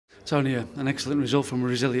Tony, an excellent result from a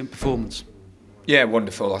resilient performance. Yeah,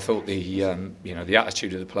 wonderful. I thought the the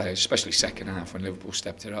attitude of the players, especially second half when Liverpool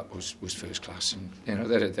stepped it up, was first class, and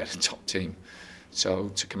they're a top team. So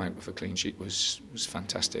to come out with a clean sheet was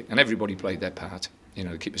fantastic, and everybody played their part.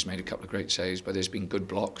 The keepers made a couple of great saves, but there's been good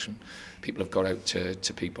blocks, and people have got out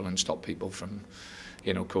to people and stopped people from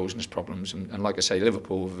causing us problems. And like I say,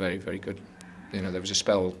 Liverpool were very, very good. There was a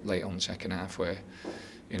spell late on the second half where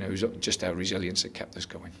it was just our resilience that kept us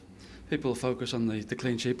going. People focus on the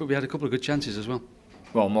clean sheet, but we had a couple of good chances as well.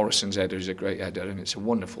 Well, Morrison's header is a great header, and it's a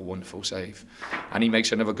wonderful, wonderful save. And he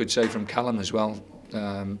makes another good save from Callum as well,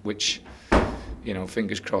 which,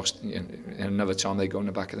 fingers crossed, another time they go in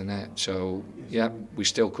the back of the net. So, yeah, we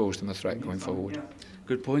still cause them a threat going forward.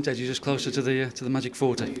 Good point, Ed. You're just closer to the magic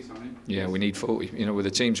 40. Yeah, we need 40. With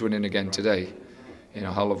the teams winning again today,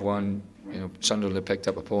 Hull have won, Sunderland have picked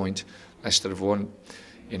up a point, Leicester have won.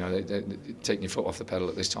 Taking your foot off the pedal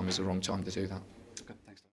at this time is the wrong time to do that.